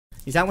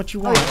Is that what you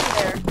want?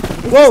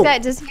 Whoa!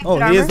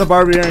 He is the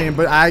barbarian,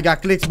 but I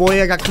got clicks,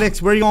 boy. I got clicks.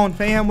 Where you going,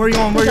 fam? Where you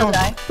going? Where you going?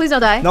 Please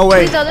don't die. No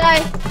way. Please don't die.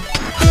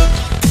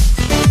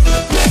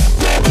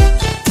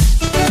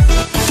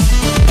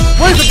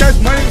 What is up,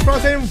 guys? My name is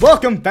FROSTY and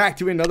welcome back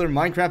to another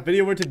Minecraft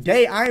video where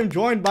today I am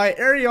joined by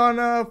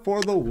Ariana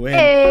for the win.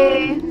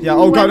 Hey. Yeah,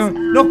 oh god,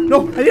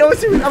 no.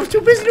 I was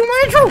too busy doing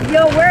my intro.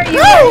 Yo, where are you?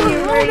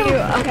 Where are you?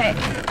 Okay.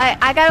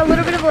 I got a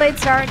little bit of a late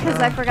start because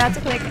I forgot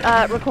to click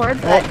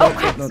record, but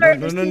crap, sorry.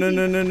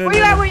 No.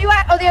 Where you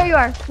at? Oh, there you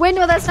are. Wait,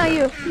 no, that's not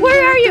you.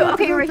 Where are you?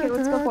 Okay, you're right here.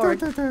 Let's go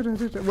forward.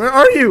 Where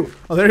are you?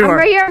 Oh, there you are. I'm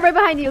right here, right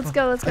behind you. Let's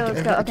go.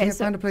 Okay, I can't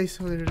find a place.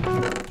 Oh, there it is.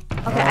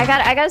 Okay, I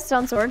got a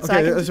stone sword, so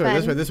I can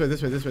defend. This way.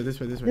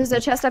 There's a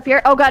chest up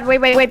here. Oh god,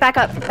 wait, back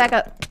up.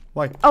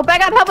 Why? Oh,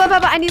 back up, help.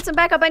 I need some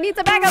backup. No.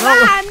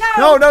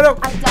 No.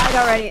 I died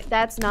already.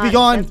 That's not. Be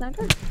gone. That's not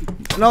good.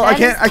 No, I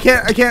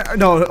can't.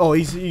 No. Oh,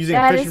 he's using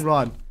a fishing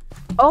rod.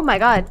 Oh my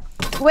god.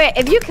 Wait,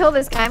 if you kill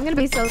this guy, I'm gonna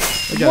be so.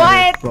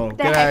 What? Bro,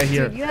 get out of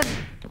here. Dude,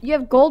 you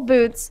have gold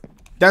boots.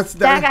 That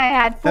guy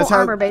had full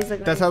armor,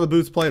 basically. That's how the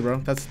boots play, bro.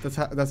 That's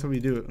how we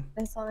do it.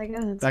 That's how they go.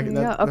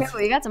 Okay,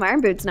 well, you got some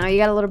iron boots now. You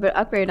got a little bit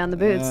upgrade on the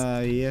boots.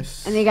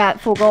 Yes. And you got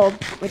full gold,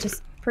 which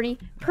is pretty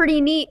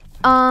neat.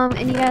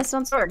 And you got a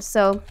stone sword,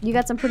 so you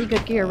got some pretty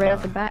good gear right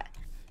off the bat.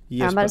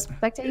 Yes, I'm about to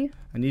spectate you.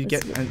 I need to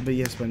get, but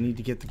I need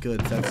to get the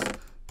goods.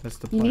 That's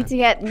the plan. You need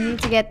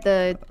to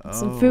get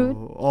some food.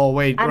 Oh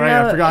wait,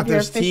 I forgot.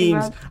 There's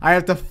teams. I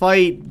have to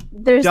fight.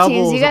 There's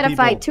teams. You gotta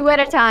fight 2 at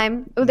a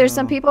time. Oh, there's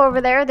some people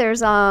over there.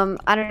 There's I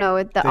don't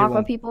know, the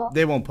aqua people.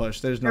 They won't push.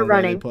 There's no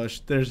way they push.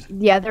 They're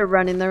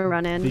running. But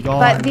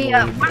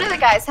one of the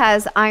guys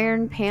has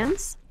iron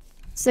pants,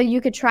 so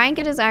you could try and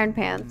get his iron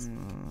pants.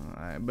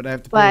 But I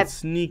have to play it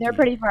sneaky. They're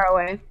pretty far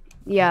away.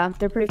 Yeah,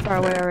 they're pretty far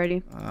away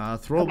already.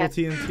 Throwable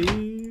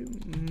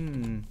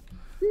TNT.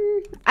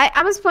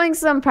 I was playing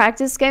some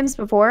practice games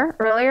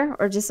earlier,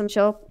 or just some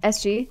chill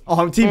SG. Oh,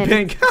 I'm Team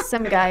Pink.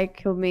 Some guy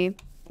killed me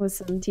with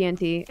some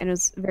TNT, and it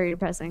was very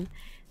depressing.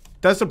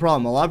 That's the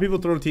problem. A lot of people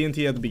throw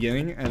TNT at the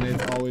beginning, and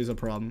it's always a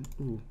problem.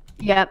 Ooh.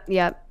 Yep.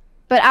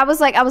 But I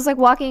was like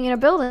walking in a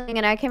building,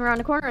 and I came around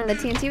the corner, and the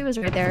TNT was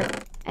right there,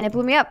 and it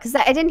blew me up because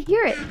I didn't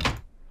hear it.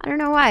 I don't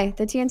know why.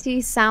 The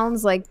TNT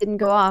sounds didn't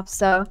go off,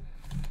 so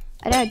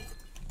I died.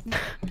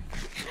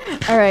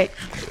 All right,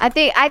 I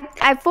think I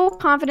have full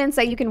confidence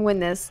that you can win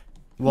this.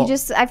 Well,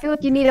 I feel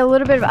like you need a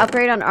little bit of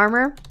upgrade on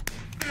armor,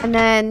 and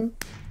then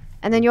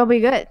you'll be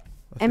good.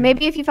 And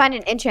maybe if you find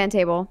an enchant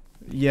table,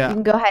 you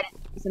can go ahead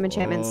and do some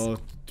enchantments. Oh,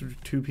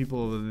 2 people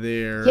over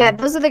there. Yeah,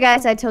 those are the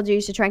guys I told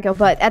you should try and kill.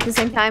 But at the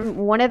same time,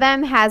 one of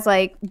them has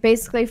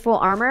basically full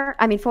iron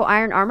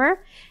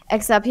armor,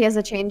 except he has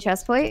a chain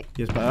chest plate.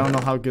 Yes, but I don't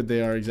know how good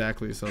they are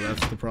exactly, so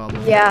that's the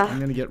problem. Yeah, I'm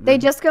gonna get. They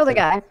just killed a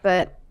guy,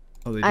 but.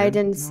 Oh, I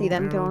didn't see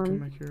them kill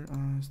him.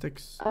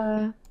 Sticks.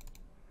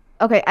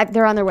 Okay,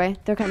 they're on their way.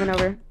 They're coming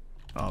over.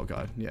 Oh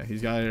god, yeah,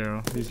 he's got an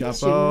arrow. He's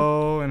got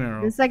bow and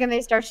arrow. The second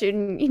they start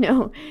shooting,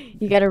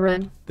 you gotta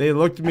run. They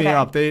looked me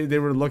up. They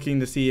were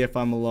looking to see if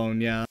I'm alone.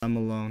 Yeah, I'm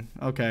alone.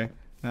 Okay,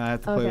 now I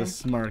have to play this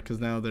smart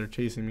because now they're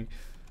chasing me.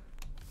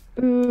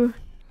 Ooh.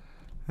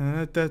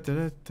 Is it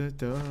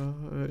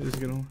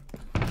gonna?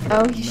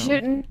 Oh, he's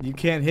shooting. You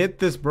can't hit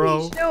this,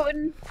 bro. He's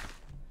shooting.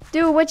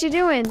 Dude, what you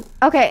doing?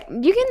 Okay,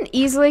 you can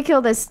easily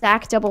kill this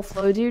stack double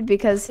flow dude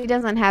because he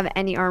doesn't have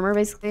any armor,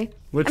 basically.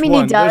 Which one?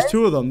 He does. There's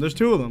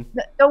 2 of them.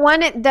 The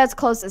one that's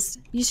closest.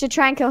 You should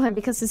try and kill him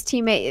because his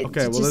teammate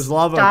there's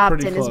lava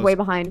stopped and is way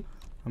behind.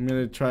 I'm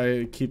gonna try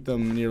to keep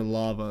them near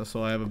lava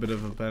so I have a bit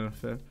of a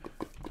benefit.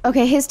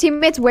 Okay, his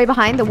teammate's way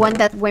behind, the one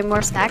that's way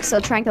more stacked, so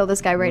try and kill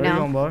this guy right now.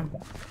 Where you going, boy?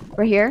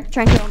 We're here.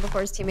 Try and kill him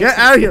before his teammate. Get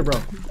out of here, bro.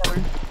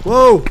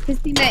 Whoa! His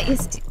teammate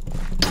is...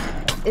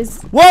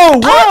 Whoa,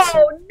 what?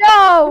 Oh,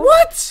 no!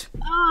 What?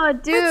 Oh,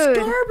 dude. That's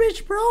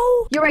garbage, bro.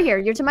 You're right here.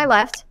 You're to my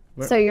left.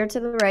 Where? So you're to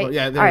the right. Oh,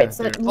 yeah, there, all right,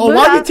 so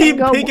why we Team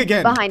Pink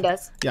again? Behind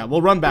us. Yeah,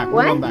 we'll run back.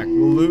 What? We'll run back.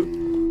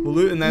 We'll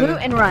loot and then... Loot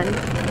and run.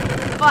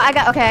 Well, I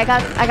got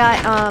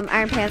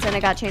iron pants and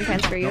I got chain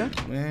pants for you.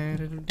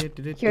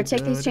 Here,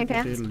 take these chain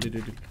pants.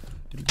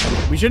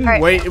 We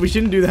shouldn't wait. We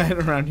shouldn't do that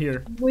around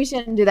here. We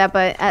shouldn't do that,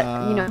 but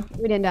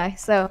we didn't die.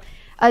 So,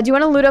 do you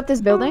want to loot up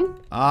this building?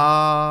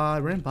 I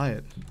ran by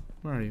it.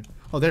 Where are you?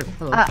 Oh, there.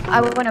 Hello. I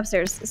went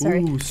upstairs.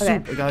 Sorry. Ooh,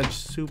 soup. I got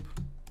soup.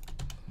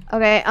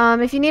 Okay.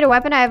 If you need a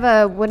weapon, I have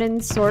a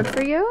wooden sword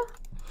for you.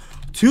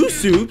 2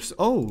 soups.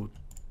 Oh,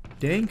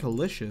 dang,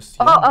 delicious.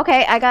 Yeah. Oh,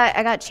 okay. I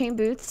got chain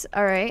boots.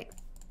 All right.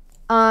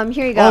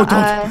 Here you go.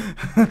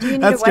 Oh, do you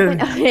need a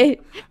weapon? Okay.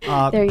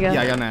 There you go.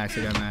 Yeah, I got an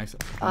axe.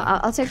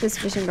 I'll take this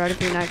fishing rod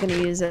if you're not gonna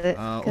use it.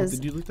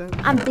 Did you loot that?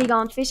 I'm big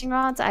on fishing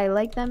rods. I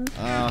like them.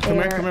 Come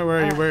here.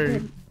 Where are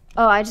you?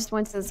 Oh, I just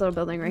went to this little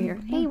building right here.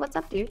 Hey, what's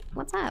up, dude?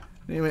 What's up?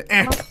 Anyway,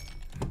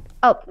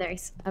 Oh,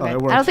 nice. Okay. I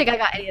don't think I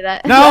got any of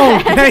that.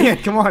 No, dang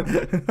it! Come on.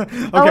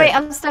 Okay. Oh wait,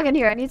 I'm stuck in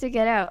here. I need to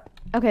get out.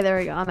 Okay, there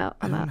we go. I'm out.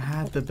 I don't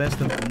have the best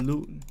of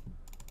loot.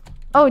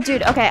 Oh,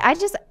 dude. Okay,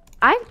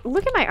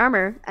 look at my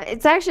armor.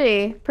 It's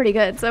actually pretty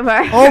good so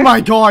far. Oh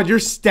my god, you're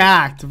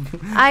stacked.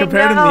 I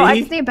compared know. to me. I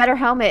just need a better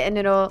helmet, and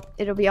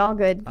it'll be all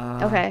good.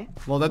 Okay.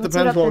 Well, that Let's depends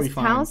loot up what we this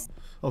find. house.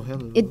 Oh,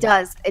 hello. It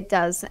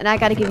does, and I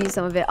gotta give you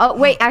some of it. Oh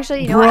wait,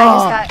 actually, you know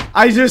Bruh, what?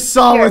 I just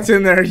saw Here. what's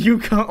in there. You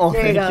come. Oh,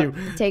 There thank you go.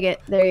 you. Take it.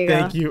 There you go.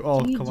 Thank you. Oh,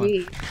 come on.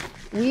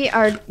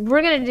 GG.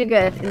 We're gonna do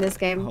good in this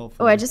game. Hopefully.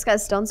 Oh, I just got a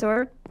stone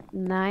sword.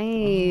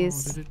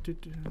 Nice. Oh,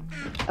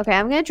 Okay,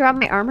 I'm gonna drop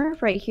my armor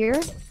right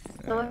here.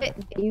 Some of it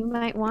you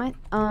might want.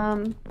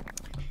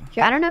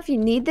 Here, I don't know if you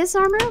need this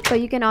armor,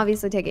 but you can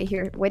obviously take it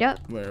here. Wait up.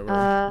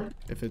 Where?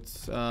 If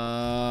it's it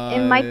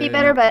might be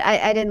better, but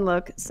I didn't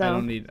look, so. I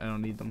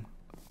don't need them.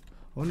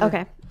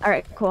 Okay. All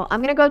right. Cool.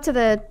 I'm gonna go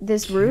to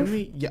this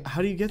roof. Yeah.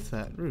 How do you get to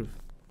that roof?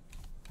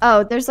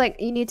 Oh, there's like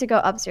you need to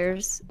go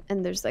upstairs,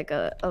 and there's like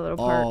a little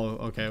part. Oh,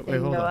 okay. Wait,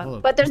 hold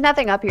up. But there's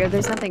nothing up here.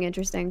 There's nothing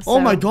interesting. So.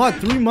 Oh my god,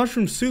 3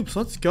 mushroom soups.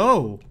 Let's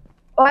go.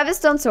 Oh, I have a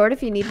stone sword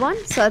if you need one.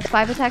 So that's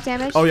 5 attack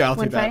damage. Oh yeah, I'll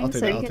when take that. fighting, I'll take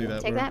so that. you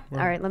I'll can take that. All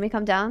right, let me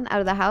come down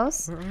out of the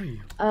house. Where are you?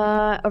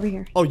 Over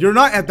here. Oh, you're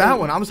not at that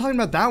one. I was talking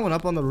about that one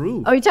up on the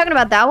roof. Oh, you're talking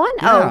about that one?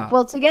 Yeah. Oh,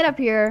 well, to get up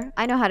here,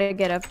 I know how to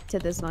get up to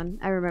this one.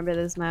 I remember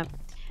this map.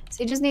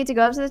 So you just need to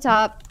go up to the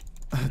top.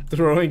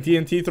 Throwing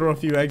TNT, throw a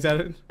few eggs at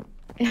it.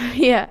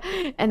 Yeah,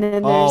 and then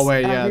there's. Oh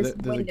wait, yeah, this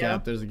there's a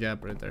gap. There's a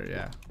gap right there.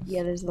 Yeah.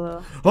 Yeah, there's a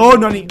little. Oh,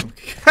 nani.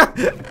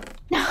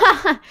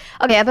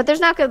 Okay, but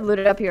there's not good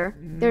looted up here.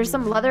 There's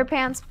some leather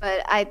pants,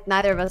 but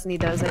neither of us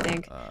need those, I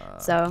think.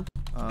 So.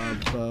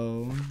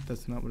 Bow.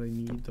 That's not what I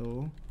need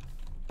though.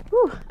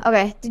 Whew.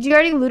 Okay, did you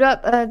already loot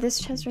up this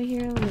chest right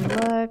here? Let me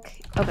look.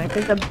 Okay,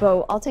 there's a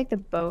bow. I'll take the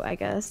bow, I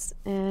guess.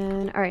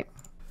 And all right.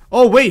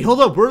 Oh wait, hold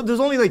up. There's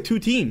only like 2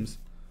 teams,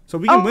 so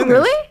we can win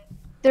really? this.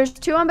 There's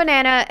 2 on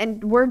banana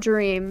and we're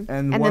dream,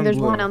 and then there's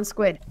blue. 1 on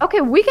squid.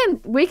 Okay, we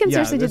can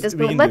seriously do this,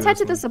 but let's head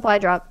to the supply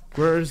drop.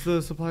 Where's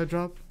the supply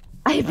drop?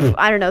 I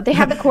don't know. They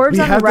have the cords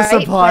we on the have right. the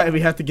supply.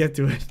 We have to get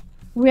to it.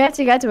 We have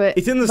to get to it.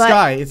 It's in the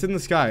sky. It's in the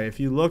sky. If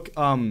you look,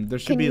 there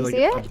should be like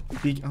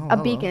a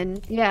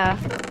beacon. Yeah.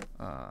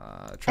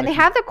 And they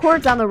to... have the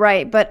cords on the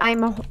right, but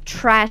I'm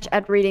trash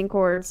at reading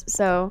cords,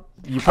 so.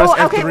 You press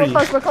F3. Okay,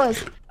 we're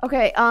close.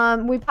 Okay,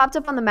 we popped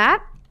up on the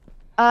map.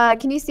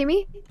 Can you see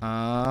me? Where?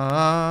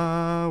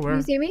 Can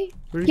you see me?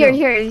 Here.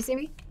 You see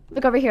me?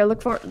 Look over here.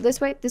 Look for this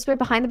way,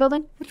 behind the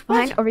building.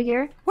 Behind, over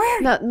here.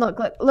 Where? No, look.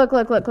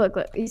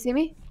 You see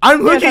me?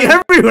 I'm looking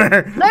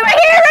everywhere. Look right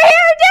here,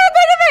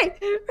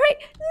 dude. Right.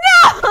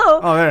 No!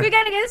 Oh, there. We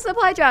gotta get a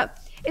supply drop.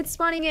 It's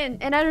spawning in,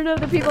 and I don't know if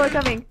the people are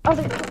coming. Oh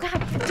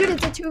god, dude,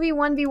 it's a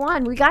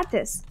 2v1v1. We got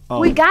this.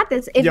 We got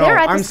this. If they're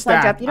at the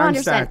supply drop, you don't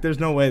understand. Stacked. There's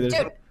no way.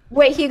 Dude,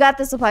 wait, he got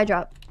the supply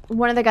drop.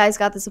 One of the guys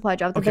got the supply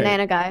drop. The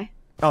banana guy.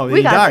 Oh,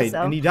 he died.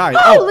 And he died.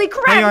 Holy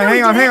crap!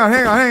 Hang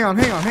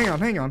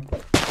on.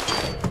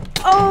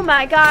 Oh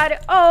my god.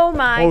 Oh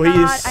my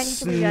god. I need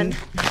to regun.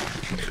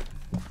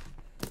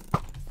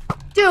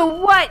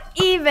 Dude, what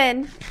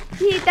even?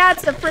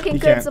 That's a freaking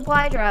good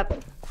supply drop.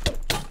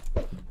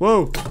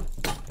 Whoa.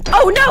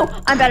 Oh no!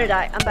 I'm about to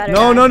die.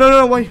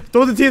 No. Wait.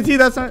 Throw the TNT.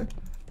 That's not.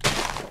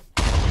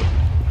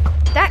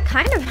 That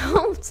kind of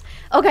helps.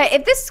 Okay,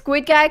 if this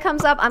squid guy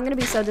comes up, I'm gonna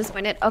be so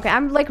disappointed. Okay,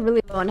 I'm like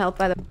really low on health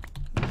by the way.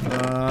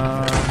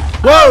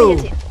 Whoa!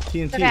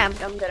 TNT. Okay,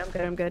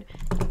 I'm good.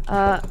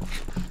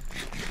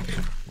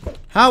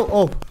 How?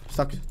 Oh,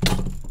 stuck.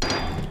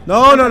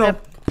 No.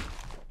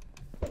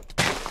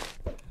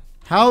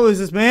 How is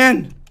this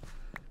man?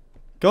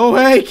 Go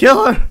away,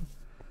 kill her.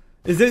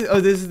 Is this? Oh,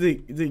 this is the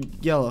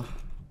yellow.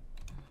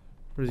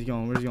 Where's he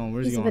going?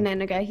 He's a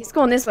banana guy. He's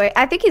going this way.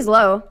 I think he's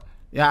low.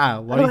 Yeah.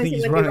 Why do you think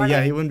he's running?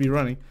 Yeah, he wouldn't be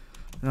running.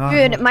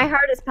 Dude, my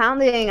heart is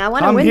pounding. I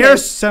want to win. Come here,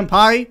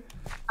 senpai.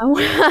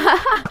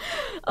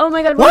 Oh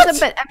my god, what?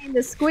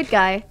 The squid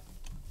guy.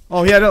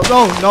 Oh yeah, no,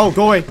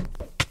 go away.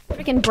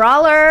 Freaking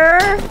brawler.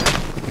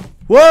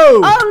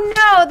 Whoa! Oh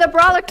no, the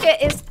brawler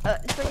kit is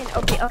freaking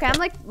OP. Okay, I'm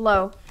like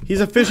low.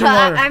 He's a fish in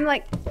water. I'm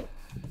like.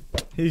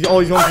 He's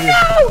always going for you. No!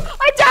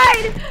 I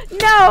died!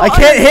 No! I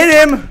can't hit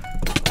him!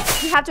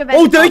 You have to avenge.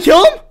 Oh, did I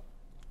kill him?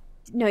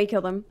 No, you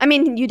killed him. I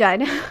mean, you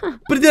died.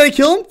 But did I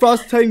kill him?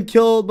 Frost Titan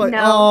killed by...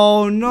 No.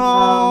 Oh,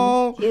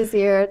 no. He's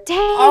here.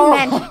 Dang,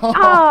 man.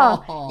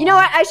 Oh. You know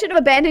what? I should have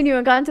abandoned you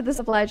and gone to the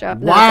supply drop.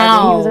 No,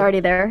 wow. He was already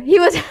there. He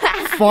was...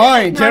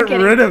 Fine, get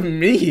rid of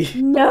me.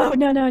 No.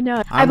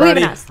 I believe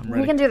in us.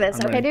 We can do this.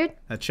 I'm okay, ready. dude?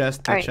 That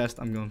chest,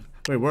 I'm going...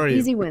 Wait, where are you?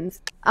 Easy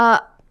wins.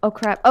 Oh,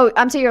 crap. Oh,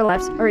 I'm to your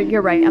left. Or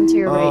you're right. I'm to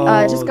your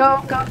right. Just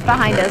go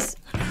behind us.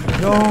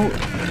 No.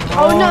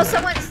 Oh, no.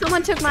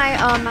 Someone took my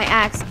my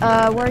axe.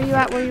 Where are you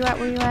at?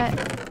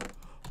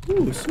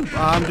 Ooh, soup.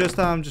 I'm just,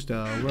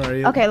 where are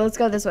you? Okay, let's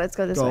go this way.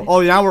 Way.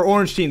 Oh, now we're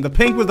orange team. The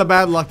pink was the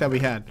bad luck that we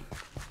had.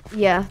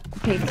 Yeah,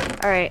 pink.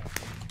 All right.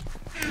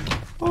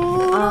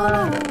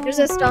 There's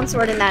a stone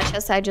sword in that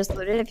chest I just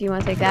looted if you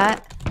want to take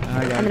that.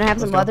 I got and then I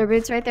have some leather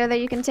boots right there that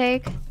you can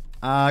take.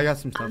 I got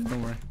some stuff,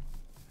 don't worry.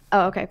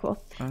 Oh, okay,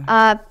 cool.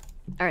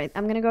 All right,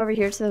 I'm gonna go over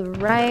here to the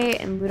right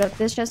and loot up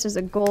this chest. There's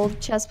a gold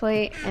chest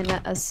plate and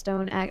a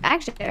stone axe.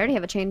 Actually, I already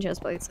have a chain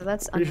chest plate, so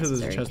that's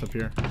unnecessary. Pretty sure there's a chest up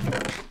here.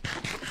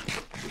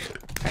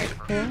 All right,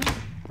 cool.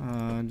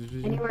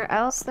 Anywhere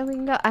else that we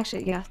can go?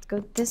 Actually, yeah,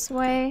 go this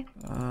way.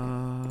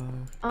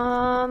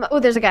 Oh,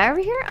 there's a guy over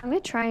here. I'm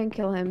gonna try and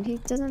kill him. He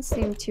doesn't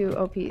seem too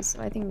OP,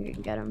 so I think we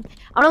can get him.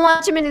 I'm gonna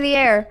launch him into the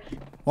air.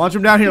 Launch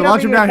him down here.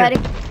 Launch him down here.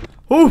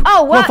 Ooh,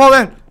 oh, what? Don't fall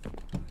in.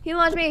 He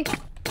launched me.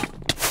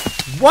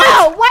 What?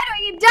 Oh, why are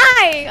you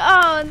dying?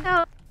 Oh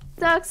no,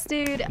 sucks,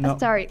 dude. No,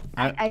 Sorry,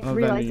 I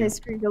realized I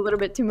screamed a little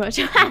bit too much.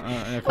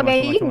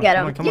 Okay, you can get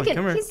him. Come on.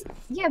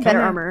 You have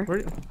better armor.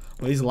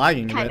 Well, he's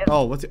lagging a bit. Kind of.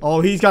 Oh, what's?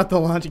 Oh, he's got the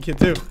launching kit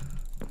too.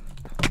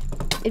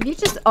 If you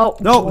just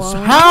no, what?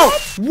 How?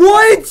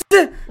 What?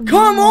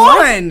 Come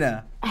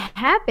on!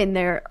 Happened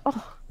there?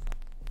 Oh,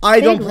 I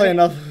don't play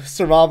enough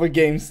survival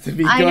games to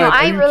be good.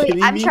 I know.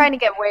 I'm trying to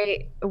get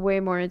way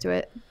more into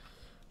it.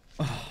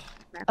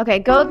 Okay,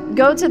 go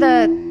to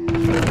the.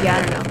 Yeah,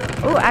 I don't know.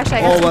 Oh, actually,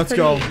 I got let's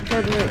go.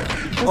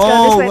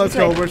 Let's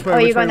go. Which way? Oh,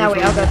 you're going that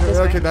way. I'll go this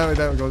way. Okay, that way.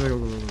 Go.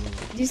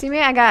 Do you see me?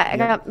 I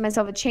got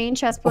myself a chain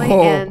chest plate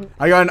and.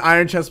 I got an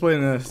iron chest plate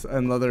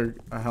and leather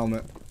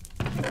helmet.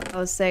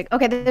 Oh, sick.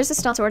 Okay, there's a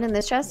stone sword in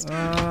this chest.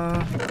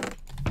 Okay.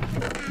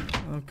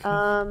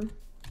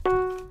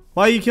 Why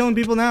are you killing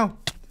people now?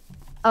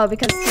 Oh,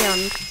 because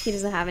he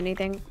doesn't have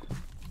anything.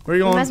 Where are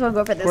you going? Might as well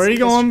go for this. Where are you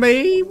going,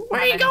 babe?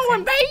 Where are you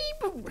going,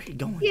 babe? Where are you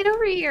going? Get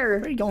over here.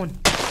 Where are you going?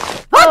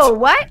 What? Oh,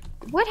 what?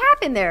 What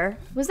happened there?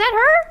 Was that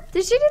her?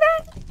 Did she do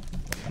that?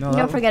 No,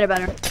 don't forget about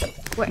her.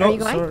 Where, no, are you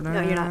going? Sword,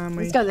 no, you're not.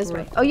 Let's go this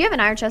way. Oh, you have an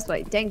iron chest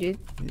plate. Dang, dude.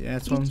 Yeah,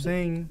 that's what I'm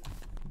saying.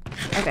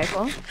 Okay,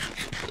 cool.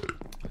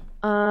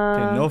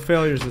 Okay, no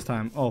failures this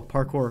time. Oh,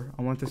 parkour.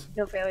 I want this.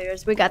 No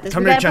failures. We got this.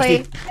 Come we here, gotta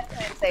play.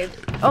 Chesty. Safe.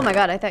 Oh my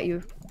god, I thought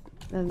you.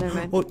 Never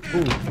mind. No,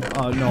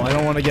 I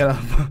don't want to get a.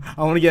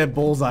 I want to get a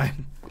bullseye.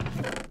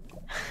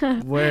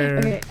 Where?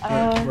 Okay,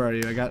 where are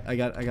you? I got.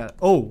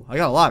 Oh, I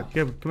got a lot.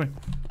 Come here.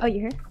 Oh,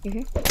 you're here. You're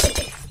here.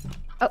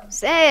 Oh,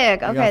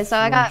 sick. Okay, so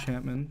I got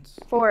enchantments.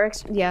 4.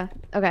 Yeah.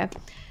 Okay.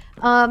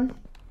 All right,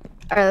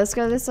 let's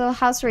go to this little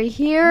house right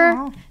here.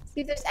 Oh.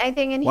 See if there's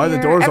anything in Why here. are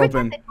the doors Every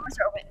open? time the doors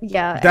are open.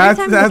 Yeah.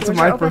 That's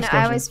my open, first question.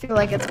 I always feel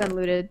like it's been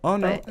looted. Oh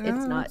no, but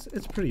it's not.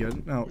 It's pretty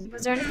good. No.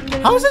 Was there anything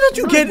looted? How is it that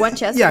you get? One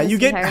chest Yeah, in this you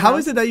get. entire How house?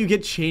 is it that you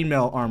get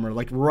chainmail armor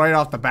like right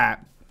off the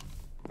bat?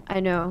 I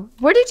know.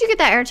 Where did you get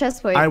that iron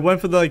chest plate? I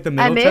went for the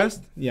middle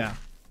chest. Yeah.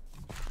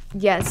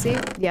 Yeah, see?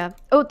 Yeah.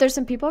 Oh, there's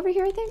some people over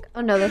here, I think?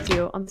 Oh, no, that's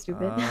you. I'm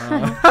stupid.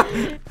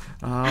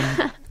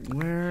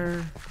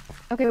 Where?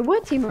 Okay,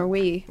 what team are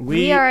we?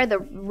 We are the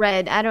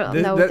red. I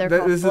don't know what they're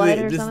called. Blood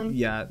or something?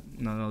 Yeah,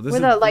 no. We're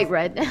the light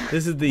red.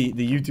 This is the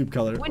YouTube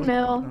color.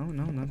 Windmill.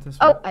 No, not this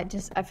one. Oh,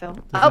 I fell.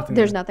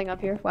 There's nothing up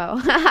here. Wow.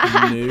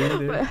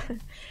 No.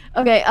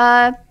 Okay,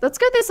 let's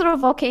go to this little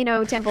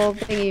volcano temple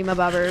thingy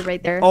mabobber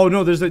right there. Oh,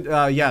 no, there's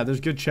there's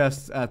good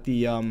chests at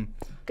the,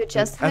 Good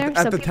chests there? At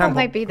So the people temple.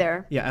 might be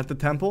there. Yeah, at the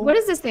temple. What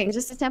is this thing?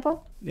 Just a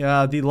temple?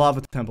 Yeah, the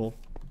lava temple.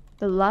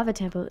 The lava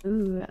temple.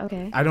 Ooh,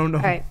 okay. I don't know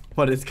right.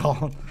 what it's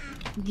called.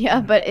 Yeah,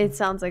 but it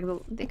sounds like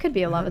it could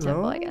be a lava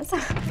temple, I guess.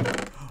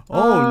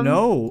 Oh,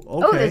 no.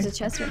 Okay. Oh, there's a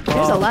chest.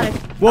 There's a lot of...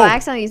 Whoa. Oh, I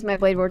accidentally used my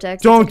blade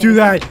vortex. Don't do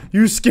that.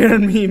 You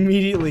scared me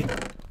immediately.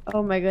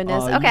 Oh, my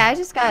goodness. Okay, I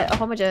just got a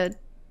whole bunch of...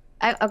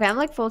 Okay, I'm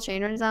like full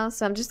chain right now,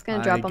 so I'm just going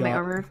to drop all my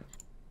armor.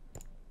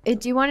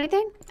 Do you want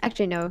anything?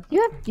 Actually, no.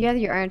 You have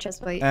your iron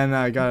chest plate. And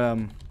I got,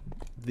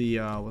 the,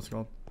 what's it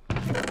called?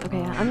 Okay,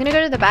 I'm going to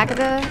go to the back of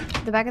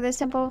this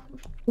temple.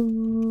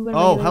 Ooh,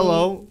 oh,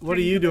 hello. What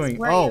are you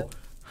doing? Oh,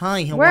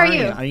 hi. How Where are are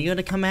you? Are you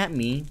gonna come at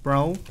me,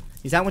 bro?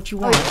 Is that what you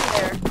want?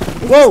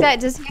 Whoa!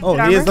 Does he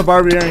have he is the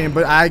barbarian,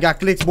 but I got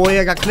clicks, boy.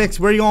 I got clicks.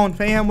 Where you going,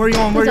 fam? Where you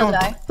going? Where you going?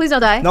 Please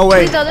don't die. No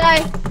way. Please don't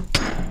die.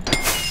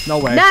 No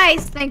way.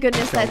 Nice. Thank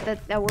goodness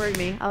that worried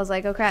me. I was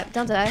like, oh crap,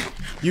 don't die.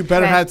 You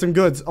better had some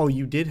goods. Oh,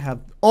 you did have.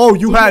 Oh,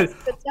 you had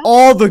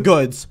all the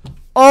goods.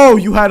 Oh,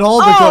 you had all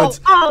the goods.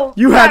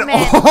 You had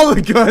all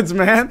the goods,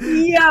 man.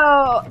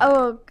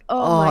 Yo.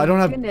 Oh, my I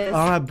don't goodness.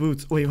 have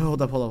boots. Wait,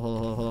 hold up.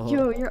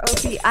 Yo, you're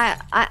OP. I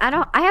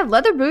have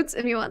leather boots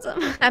if you want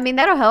some. I mean,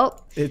 that'll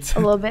help. It's a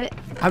little bit.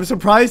 I'm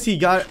surprised he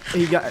was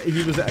pretty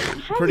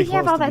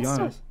close, to be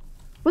honest.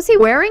 Was he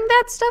wearing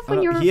that stuff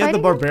when you were fighting?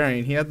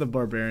 He had the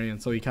barbarian,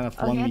 so he kind of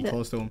flung me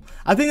close to him.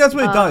 I think that's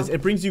what it does.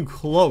 It brings you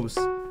close.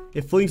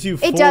 It flings you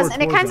forward. It does,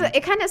 and it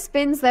kind of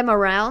spins them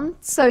around,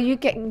 so you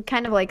can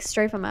kind of like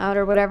strafe them out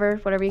or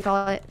whatever you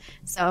call it.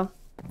 So.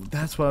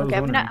 That's what I was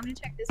wondering. I'm gonna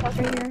check this house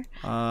right here.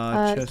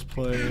 Chest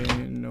plate,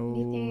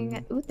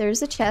 no. Ooh,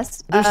 there's a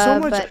chest. There's so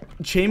much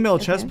chainmail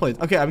chest plates.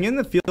 Okay, I'm getting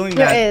the feeling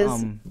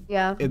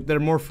that they're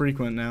more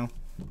frequent now.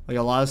 Like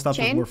a lot of stuff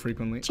is more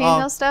frequently.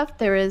 Chainmail stuff,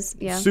 there is,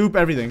 yeah. Soup,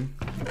 everything.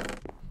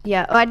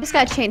 Yeah. Oh, I just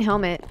got a chain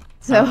helmet.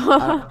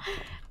 So.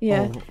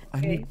 Yeah.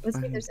 Okay, let's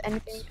see if there's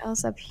anything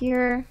else up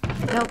here.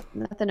 Nope,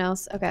 nothing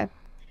else. Okay.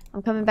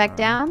 I'm coming back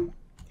down.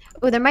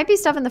 Oh, there might be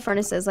stuff in the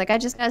furnaces. Like, I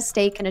just got a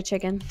steak and a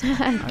chicken.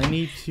 I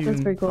need to...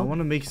 That's pretty cool. I want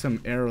to make some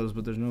arrows,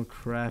 but there's no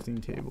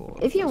crafting table.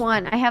 If you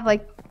want, I have,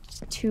 like,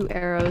 2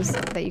 arrows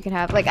that you can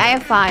have. Like, I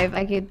have 5.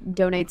 I could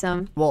donate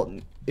some. Well,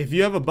 if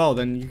you have a bow,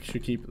 then you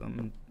should keep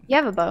them. You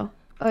have a bow?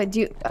 Oh,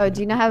 do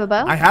you not have a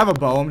bow? I have a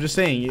bow. I'm just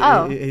saying.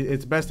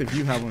 It's best if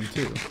you have one,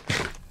 too.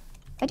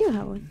 I do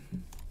have one.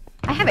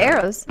 I have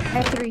arrows. I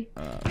have 3.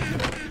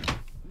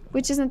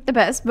 Which isn't the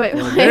best, but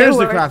well, there's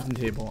the crafting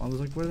table. I was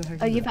like, where the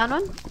heck? Oh, you found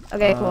one?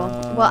 Okay, cool.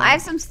 Well, I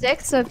have some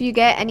sticks, so if you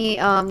get any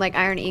like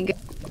iron ingot.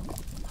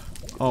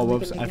 Oh,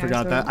 whoops! I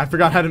forgot that. I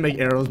forgot how to make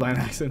arrows by an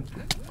accident.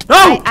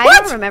 Oh, I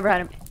don't remember how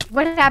to.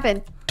 What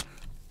happened?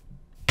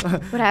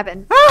 What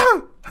happened?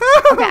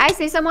 Okay, I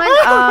see someone.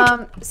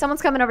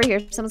 Someone's coming over here.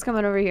 Someone's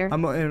coming over here.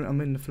 I'm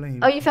in the flame.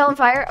 Oh, you fell in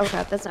fire? Oh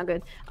crap, that's not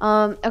good.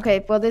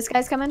 Okay, well this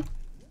guy's coming.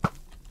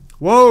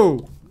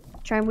 Whoa!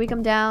 Try and weak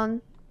him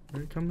down.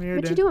 Come here.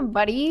 What you doing,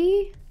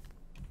 buddy?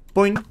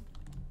 Boing.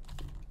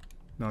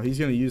 No, he's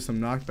gonna use some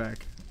knockback.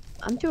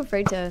 I'm too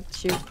afraid to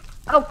shoot.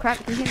 Oh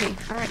crap, you hit me.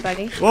 All right,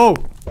 buddy. Whoa!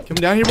 Come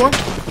down here, boy.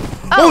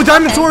 Oh,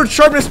 diamond sword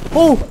sharpness.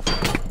 Oh.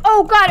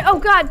 Oh god! Oh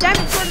god!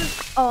 Diamond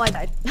sword. Oh, I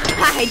died.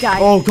 I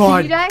died. Oh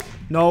god. Did you die?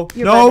 No,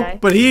 You're no,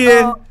 but he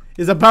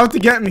is about to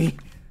get me.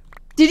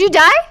 Did you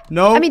die?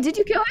 No. I mean, did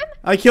you kill him?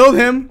 I killed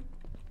him.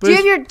 Do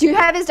you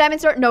have his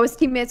diamond sword? No, his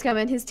teammate's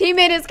coming. His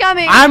teammate is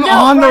coming. I'm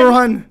on the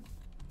run.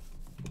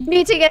 You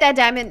need to get that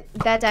diamond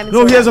sword.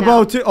 No, he has a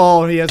bow too.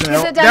 Oh, he has an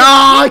arrow. No,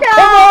 come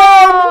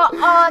on!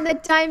 Oh, the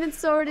diamond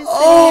sword is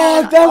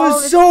oh, that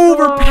was so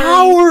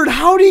overpowered.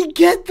 How did he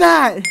get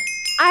that?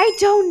 I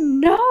don't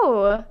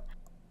know.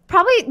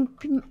 Probably,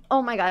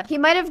 oh my god. He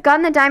might have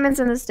gotten the diamonds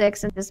and the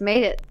sticks and just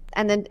made it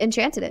and then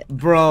enchanted it.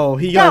 Bro,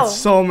 he got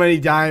so many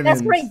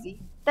diamonds. That's crazy.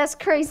 That's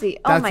crazy.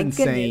 Oh my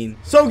insane.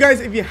 Goodness. So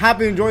guys, if you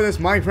happen to enjoy this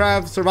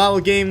Minecraft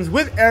survival games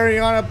with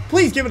Ariana,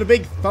 please give it a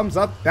big thumbs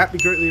up. That'd be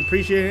greatly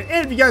appreciated.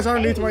 And if you guys are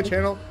new to my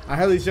channel, I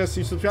highly suggest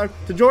you subscribe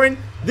to join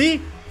the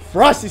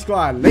Frosty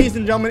Squad. Ladies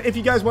and gentlemen, if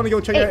you guys want to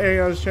go check out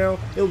Ariana's channel,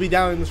 it'll be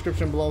down in the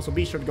description below. So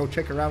be sure to go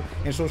check her out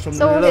and show some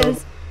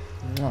love.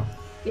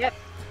 Yep.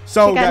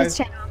 So guys,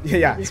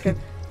 yes.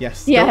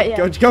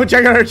 Go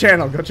check out her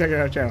channel. Go check out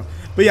her channel.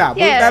 But yeah, with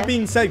that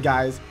being said,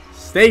 guys,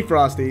 stay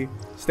frosty,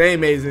 stay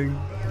amazing.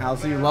 I'll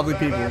see you lovely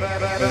people in the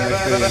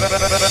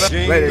next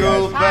video. Later,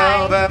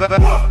 guys.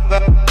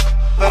 Bye.